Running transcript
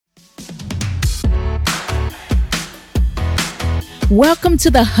Welcome to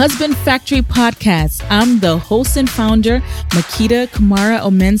the Husband Factory Podcast. I'm the host and founder, Makita Kamara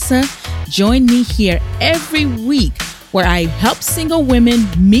Omensa. Join me here every week where I help single women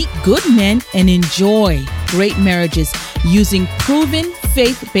meet good men and enjoy great marriages using proven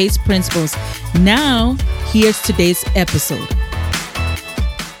faith-based principles. Now, here's today's episode.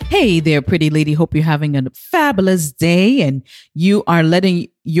 Hey there, pretty lady. Hope you're having a fabulous day and you are letting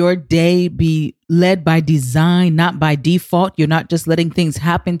your day be led by design, not by default. You're not just letting things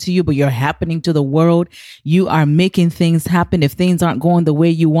happen to you, but you're happening to the world. You are making things happen. If things aren't going the way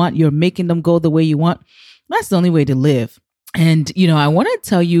you want, you're making them go the way you want. That's the only way to live. And, I want to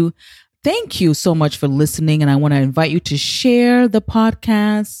tell you, thank you so much for listening. And I want to invite you to share the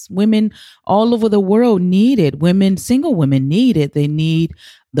podcast. Women all over the world need it. Single women need it. They need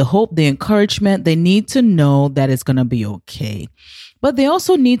the hope, the encouragement. They need to know that it's going to be okay. But they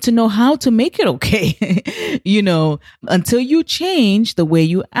also need to know how to make it okay. Until you change the way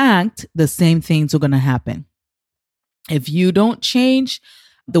you act, the same things are going to happen. If you don't change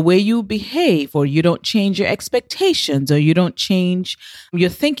the way you behave, or you don't change your expectations, or you don't change your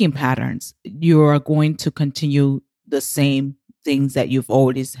thinking patterns, you are going to continue the same things that you've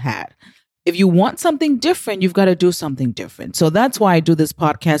always had. If you want something different, you've got to do something different. So that's why I do this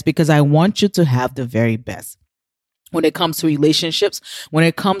podcast, because I want you to have the very best. When it comes to relationships, when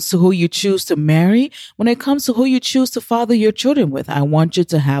it comes to who you choose to marry, when it comes to who you choose to father your children with, I want you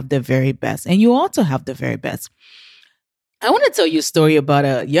to have the very best. And you ought to have the very best. I want to tell you a story about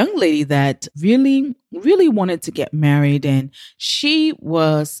a young lady that really, really wanted to get married. And she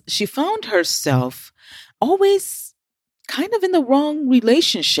found herself always kind of in the wrong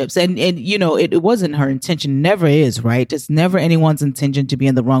relationships. And it wasn't her intention, never is, right? It's never anyone's intention to be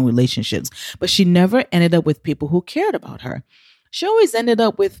in the wrong relationships. But she never ended up with people who cared about her. She always ended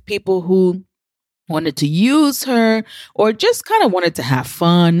up with people who wanted to use her or just kind of wanted to have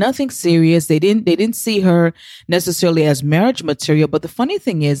fun, nothing serious. They didn't see her necessarily as marriage material. But the funny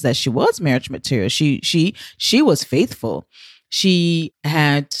thing is that she was marriage material. She was faithful. She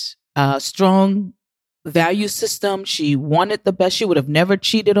had a strong value system. She wanted the best. She would have never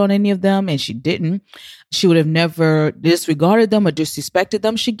cheated on any of them, and she didn't. She would have never disregarded them or disrespected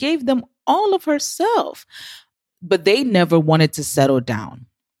them. She gave them all of herself, but they never wanted to settle down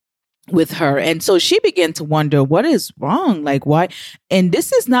with her. And so she began to wonder, what is wrong? Like, why? And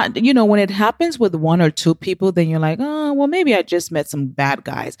this is not, when it happens with one or two people, then you're like, oh, well, maybe I just met some bad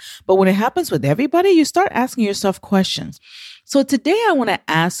guys. But when it happens with everybody, you start asking yourself questions. So today I want to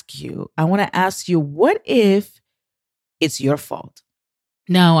ask you, what if it's your fault?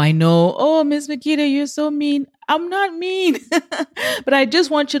 Now I know, oh, Ms. Makita, you're so mean. I'm not mean, but I just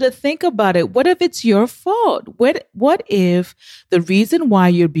want you to think about it. What if it's your fault? What if the reason why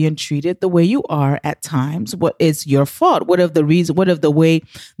you're being treated the way you are at times, what is your fault? What if the way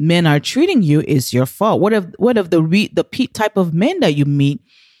men are treating you is your fault? What if the type of men that you meet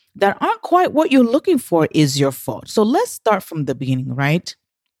that aren't quite what you're looking for is your fault? So let's start from the beginning, right?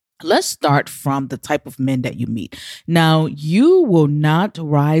 Let's start from the type of men that you meet. Now, you will not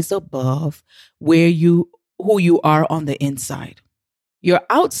rise above who you are on the inside. Your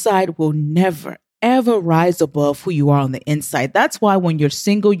outside will never, ever rise above who you are on the inside. That's why when you're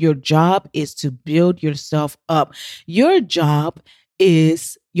single, your job is to build yourself up. Your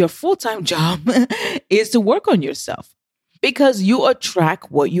full-time job is to work on yourself, because you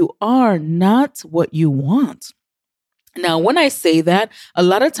attract what you are, not what you want. Now, when I say that, a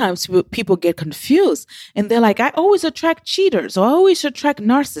lot of times people get confused and they're like, I always attract cheaters, or I always attract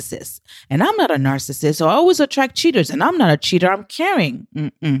narcissists, and I'm not a narcissist. Or I always attract cheaters and I'm not a cheater. I'm caring.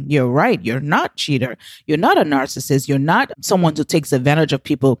 You're right. You're not a cheater. You're not a narcissist. You're not someone who takes advantage of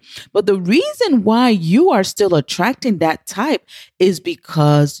people. But the reason why you are still attracting that type is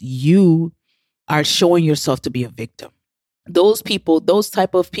because you are showing yourself to be a victim. Those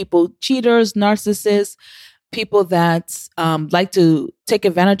type of people, cheaters, narcissists, people that like to take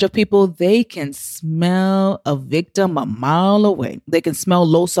advantage of people, they can smell a victim a mile away. They can smell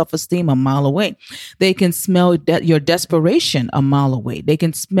low self-esteem a mile away. They can smell your desperation a mile away. They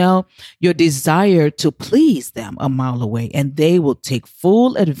can smell your desire to please them a mile away, and they will take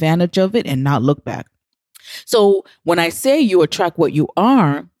full advantage of it and not look back. So when I say you attract what you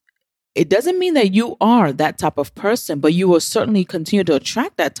are, it doesn't mean that you are that type of person, but you will certainly continue to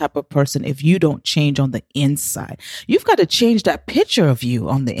attract that type of person if you don't change on the inside. You've got to change that picture of you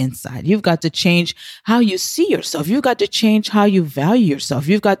on the inside. You've got to change how you see yourself. You've got to change how you value yourself.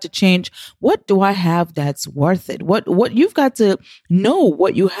 You've got to change, what do I have that's worth it? What you've got to know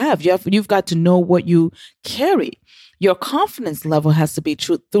what you have. You've got to know what you carry. Your confidence level has to be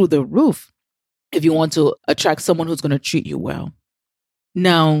through the roof if you want to attract someone who's going to treat you well.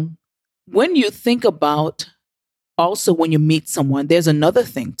 Now, when you think about also when you meet someone, there's another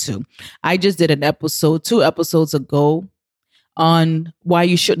thing too. I just did an episode 2 episodes ago on why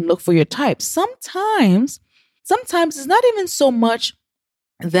you shouldn't look for your type. Sometimes it's not even so much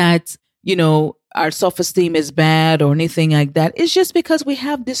that, our self-esteem is bad or anything like that. It's just because we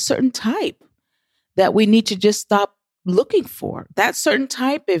have this certain type that we need to just stop looking for. That certain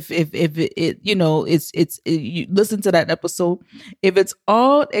type, if it, you listen to that episode, if it's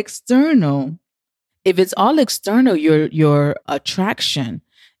all external, your attraction,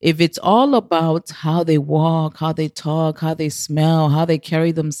 if it's all about how they walk, how they talk, how they smell, how they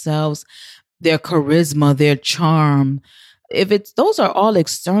carry themselves, their charisma, their charm, those are all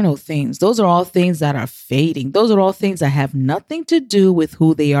external things. Those are all things that are fading. Those are all things that have nothing to do with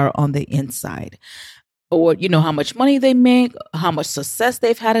who they are on the inside. Or, how much money they make, how much success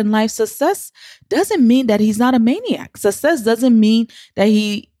they've had in life. Success doesn't mean that he's not a maniac. Success doesn't mean that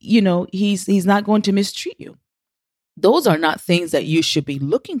he's not going to mistreat you. Those are not things that you should be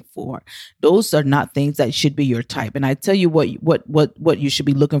looking for. Those are not things that should be your type. And I tell you what you should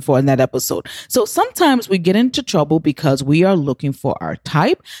be looking for in that episode. So sometimes we get into trouble because we are looking for our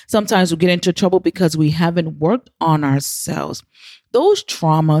type. Sometimes we get into trouble because we haven't worked on ourselves. Those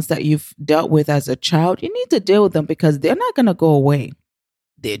traumas that you've dealt with as a child, you need to deal with them because they're not going to go away.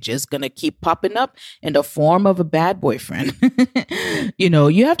 They're just going to keep popping up in the form of a bad boyfriend.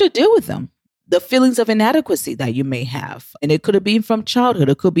 You have to deal with them. The feelings of inadequacy that you may have. And it could have been from childhood.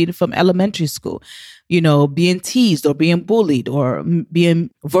 It could be from elementary school, being teased or being bullied or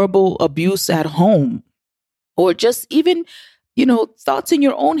being verbal abuse at home, or just even, thoughts in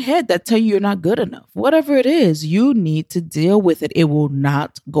your own head that tell you you're not good enough. Whatever it is, you need to deal with it. It will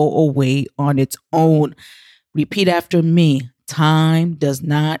not go away on its own. Repeat after me. Time does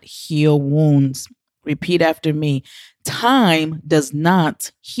not heal wounds. Repeat after me. Time does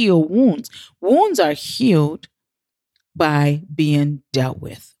not heal wounds. Wounds are healed by being dealt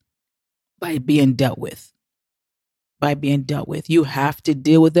with. By being dealt with. You have to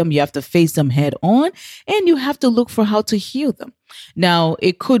deal with them. You have to face them head on, and you have to look for how to heal them. Now,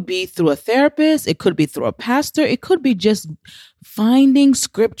 it could be through a therapist. It could be through a pastor. It could be just finding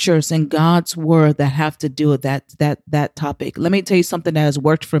scriptures in God's word that have to do with that topic. Let me tell you something that has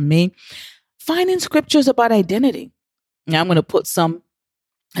worked for me. Finding scriptures about identity. Now, I'm going to put some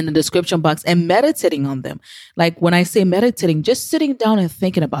in the description box and meditating on them. Like when I say meditating, just sitting down and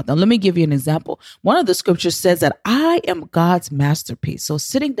thinking about them. Let me give you an example. One of the scriptures says that I am God's masterpiece. So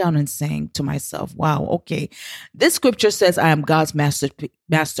sitting down and saying to myself, wow, okay, this scripture says I am God's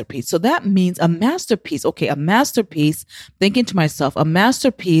masterpiece. So that means a masterpiece. Okay, a masterpiece, thinking to myself, a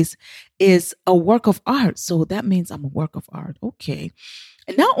masterpiece is a work of art. So that means I'm a work of art. Okay.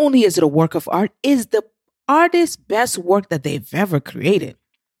 And not only is it a work of art, is the artist's best work that they've ever created.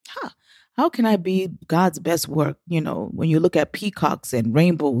 How can I be God's best work? When you look at peacocks and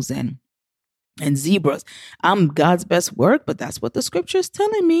rainbows and zebras, I'm God's best work, but that's what the scripture is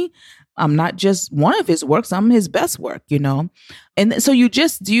telling me. I'm not just one of his works, I'm his best work, And so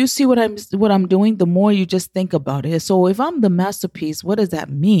do you see what I'm doing? The more you just think about it. So if I'm the masterpiece, what does that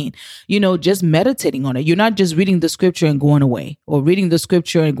mean? Just meditating on it. You're not just reading the scripture and going away, or reading the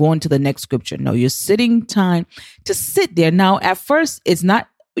scripture and going to the next scripture. No, you're sitting time to sit there. Now, at first,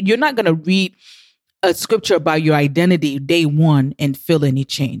 you're not going to read a scripture about your identity day one and feel any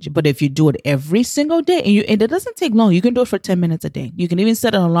change. But if you do it every single day, and it doesn't take long, you can do it for 10 minutes a day. You can even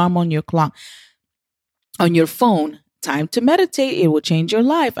set an alarm on your clock, on your phone. Time to meditate. It will change your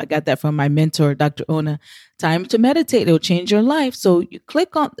life. I got that from my mentor, Dr. Ona. Time to meditate. It will change your life. So you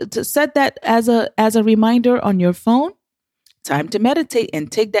click on to set that as a reminder on your phone. Time to meditate,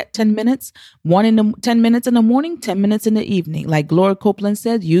 and take that 10 minutes, 10 minutes in the morning, 10 minutes in the evening. Like Gloria Copeland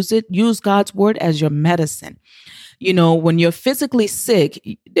said, use God's word as your medicine. When you're physically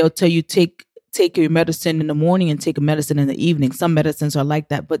sick, they'll tell you take your medicine in the morning and take a medicine in the evening. Some medicines are like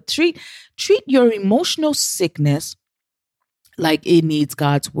that, but treat your emotional sickness like it needs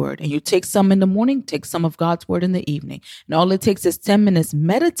God's word. And you take some in the morning, take some of God's word in the evening. And all it takes is 10 minutes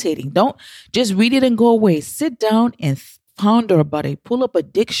meditating. Don't just read it and go away. Sit down and ponder about it. Pull up a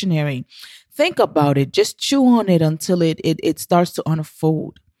dictionary. Think about it. Just chew on it until it starts to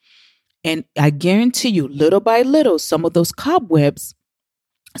unfold. And I guarantee you, little by little, some of those cobwebs,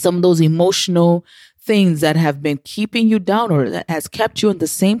 some of those emotional things that have been keeping you down or that has kept you in the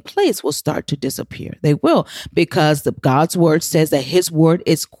same place will start to disappear. They will, because God's word says that his word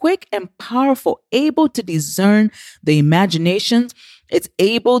is quick and powerful, able to discern the imaginations. It's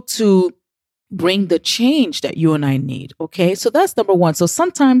able to bring the change that you and I need. Okay. So that's number one. So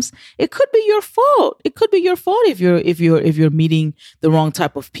sometimes it could be your fault. It could be your fault if you're meeting the wrong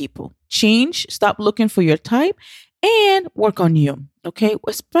type of people. Change, stop looking for your type and work on you. Okay.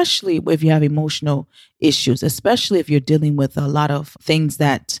 Especially if you have emotional issues, especially if you're dealing with a lot of things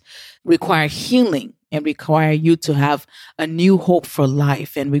that require healing and require you to have a new hope for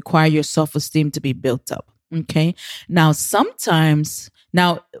life and require your self-esteem to be built up. Okay. Now,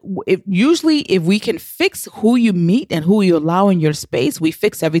 if we can fix who you meet and who you allow in your space, we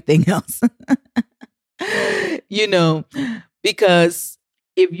fix everything else. Because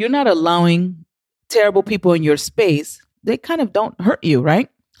if you're not allowing terrible people in your space, they kind of don't hurt you, right?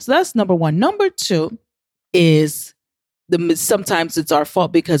 So that's number one. Number two is sometimes it's our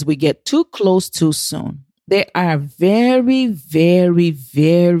fault because we get too close too soon. There are very, very,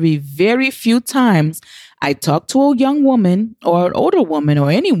 very, very few times I talk to a young woman or an older woman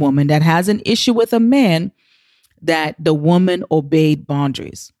or any woman that has an issue with a man that the woman obeyed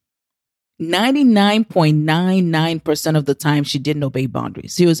boundaries. 99.99% of the time she didn't obey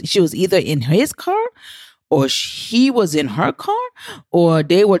boundaries. She was either in his car or he was in her car or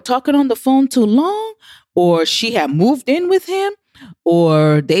they were talking on the phone too long or she had moved in with him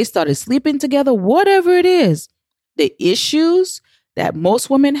or they started sleeping together, whatever it is. The issues that most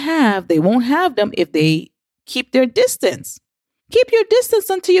women have, they won't have them if they keep their distance. Keep your distance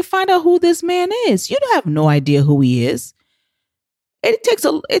until you find out who this man is. You have no idea who he is. It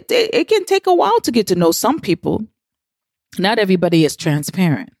can take a while to get to know some people. Not everybody is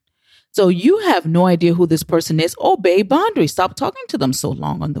transparent. So you have no idea who this person is. Obey boundaries. Stop talking to them so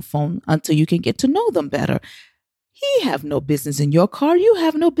long on the phone until you can get to know them better. He have no business in your car. You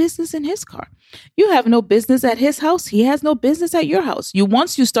have no business in his car. You have no business at his house. He has no business at your house.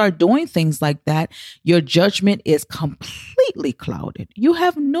 Once you start doing things like that, your judgment is completely clouded.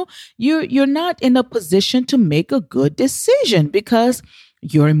 You're not in a position to make a good decision because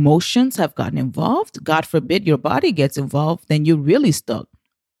your emotions have gotten involved. God forbid your body gets involved, then you're really stuck.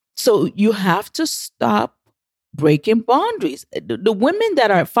 So you have to stop breaking boundaries. The women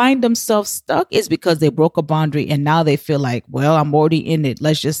that find themselves stuck is because they broke a boundary and now they feel like, well, I'm already in it.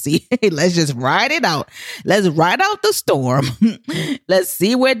 Let's just see. Let's just ride it out. Let's ride out the storm. Let's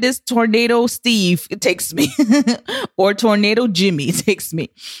see where this tornado Steve takes me or tornado Jimmy takes me.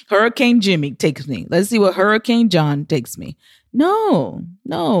 Hurricane Jimmy takes me. Let's see what Hurricane John takes me. No,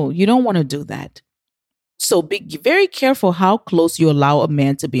 you don't want to do that. So be very careful how close you allow a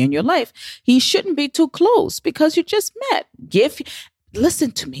man to be in your life. He shouldn't be too close because you just met.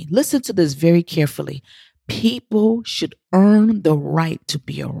 Listen to me. Listen to this very carefully. People should earn the right to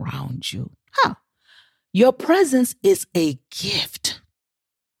be around you. Your presence is a gift.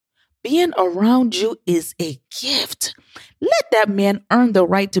 Being around you is a gift. Let that man earn the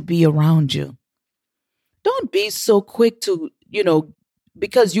right to be around you. Don't be so quick to,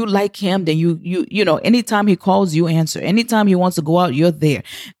 because you like him, then anytime he calls, you answer. Anytime he wants to go out, you're there.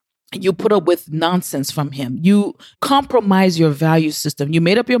 You put up with nonsense from him. You compromise your value system. You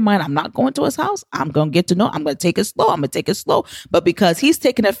made up your mind, I'm not going to his house. I'm going to get to know. I'm going to take it slow. But because he's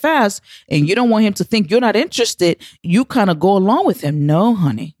taking it fast and you don't want him to think you're not interested, you kind of go along with him. No,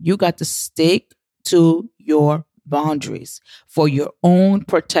 honey, you got to stick to your boundaries for your own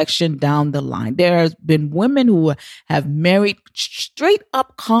protection down the line. There has been women who have married straight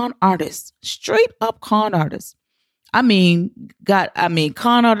up con artists. Con artists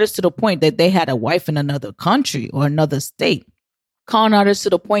to the point that they had a wife in another country or another state. Con artists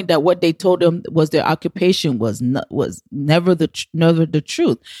to the point that what they told them was their occupation was never the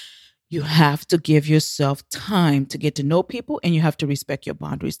truth. You have to give yourself time to get to know people and you have to respect your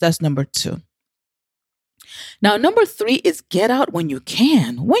boundaries. That's number 2. Now, number 3 is get out when you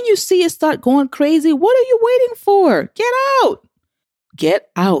can. When you see it start going crazy, what are you waiting for? Get out. Get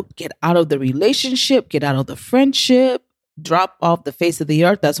out. Get out of the relationship. Get out of the friendship. Drop off the face of the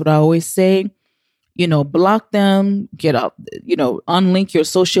earth. That's what I always say. Block them. Get up. Unlink your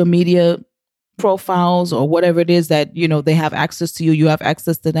social media profiles or whatever it is that, they have access to you. You have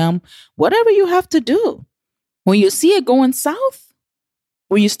access to them. Whatever you have to do. When you see it going south,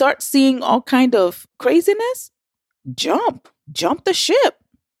 when you start seeing all kind of craziness, jump the ship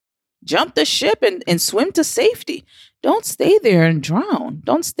and swim to safety. Don't stay there and drown.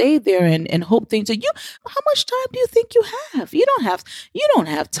 Don't stay there and hope things are you. How much time do you think you have? You don't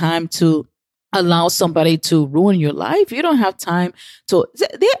have time to allow somebody to ruin your life. You don't have time to,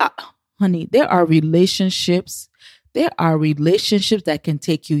 there are relationships. There are relationships that can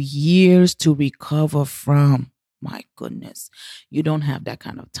take you years to recover from. My goodness, you don't have that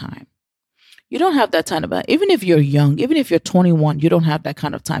kind of time. You don't have that kind of time. Even if you're young, even if you're 21, you don't have that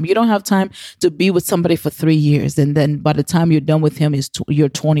kind of time. You don't have time to be with somebody for 3 years. And then by the time you're done with him, you're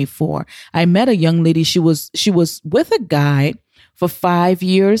 24. I met a young lady. She was with a guy for 5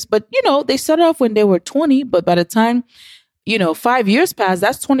 years, but they started off when they were 20. But by the time, 5 years passed,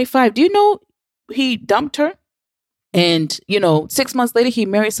 that's 25. Do you know he dumped her? And, 6 months later, he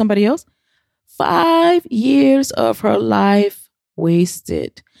married somebody else. 5 years of her life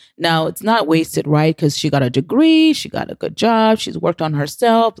wasted. Now, it's not wasted, right? Because she got a degree, she got a good job, she's worked on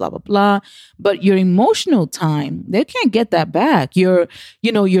herself, blah, blah, blah. But your emotional time, they can't get that back. Your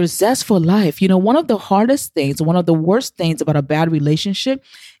zest for life. One of the hardest things, one of the worst things about a bad relationship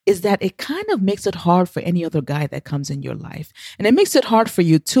is that it kind of makes it hard for any other guy that comes in your life. And it makes it hard for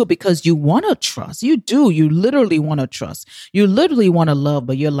you too, because you want to trust. You do. You literally want to trust. You literally want to love,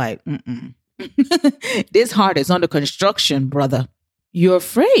 but you're like, this heart is under construction, brother. You're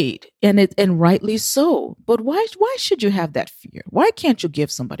afraid, and rightly so. But why should you have that fear? Why can't you give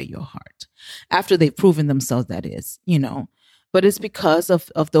somebody your heart after they've proven themselves, that is, But it's because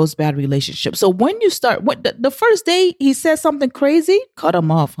of those bad relationships. So when you start, the first day he says something crazy, cut him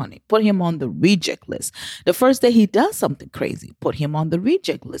off, honey. Put him on the reject list. The first day he does something crazy, put him on the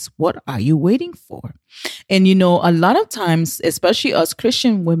reject list. What are you waiting for? And, a lot of times, especially us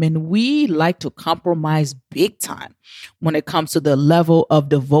Christian women, we like to compromise big time when it comes to the level of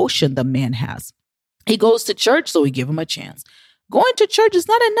devotion the man has. He goes to church, so we give him a chance. Going to church is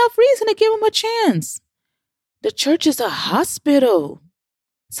not enough reason to give him a chance. The church is a hospital.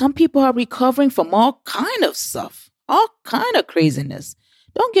 Some people are recovering from all kind of stuff, all kind of craziness.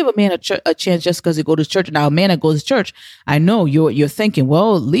 Don't give a man a chance just because he go to church. Now, a man that goes to church, I know you're thinking,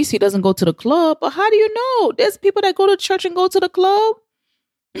 well, at least he doesn't go to the club. But how do you know? There's people that go to church and go to the club.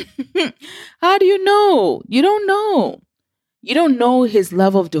 How do you know? You don't know. You don't know his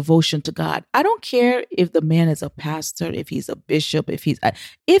level of devotion to God. I don't care if the man is a pastor, if he's a bishop, if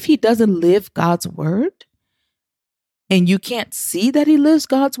he doesn't live God's word, and you can't see that he lives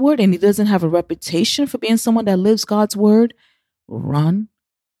God's word, and he doesn't have a reputation for being someone that lives God's word, run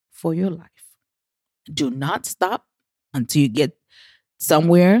for your life. Do not stop until you get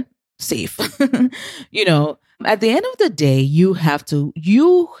somewhere safe. At the end of the day, you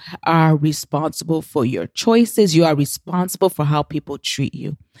are responsible for your choices. You are responsible for how people treat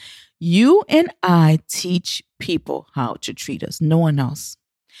you. You and I teach people how to treat us, no one else.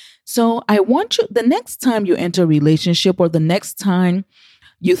 So I want you, the next time you enter a relationship, or the next time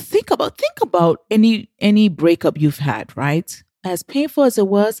you think about any breakup you've had, right? As painful as it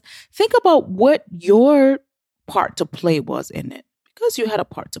was, think about what your part to play was in it, because you had a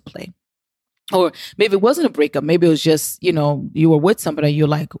part to play. Or maybe it wasn't a breakup. Maybe it was just, you were with somebody, you're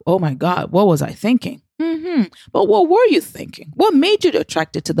like, oh my God, what was I thinking? But what were you thinking? What made you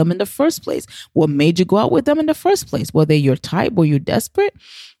attracted to them in the first place? What made you go out with them in the first place? Were they your type? Were you desperate?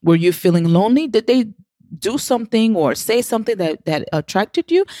 Were you feeling lonely? Did they do something or say something that attracted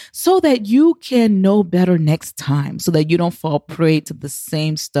you, so that you can know better next time, so that you don't fall prey to the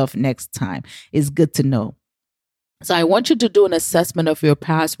same stuff next time? It's good to know. So I want you to do an assessment of your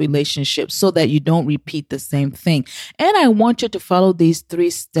past relationships so that you don't repeat the same thing. And I want you to follow these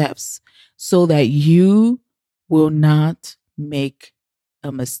 3 steps so that you will not make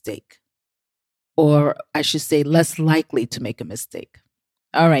a mistake, or I should say less likely to make a mistake.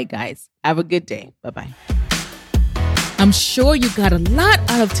 All right, guys, have a good day. Bye-bye. I'm sure you got a lot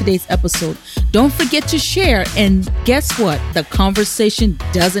out of today's episode. Don't forget to share. And guess what? The conversation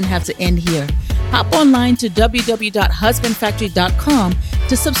doesn't have to end here. Hop online to www.husbandfactory.com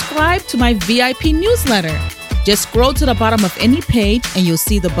to subscribe to my VIP newsletter. Just scroll to the bottom of any page and you'll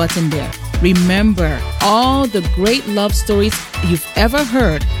see the button there. Remember, all the great love stories you've ever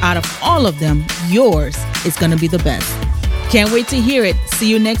heard, out of all of them, yours is going to be the best. Can't wait to hear it. See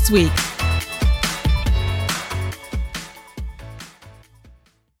you next week.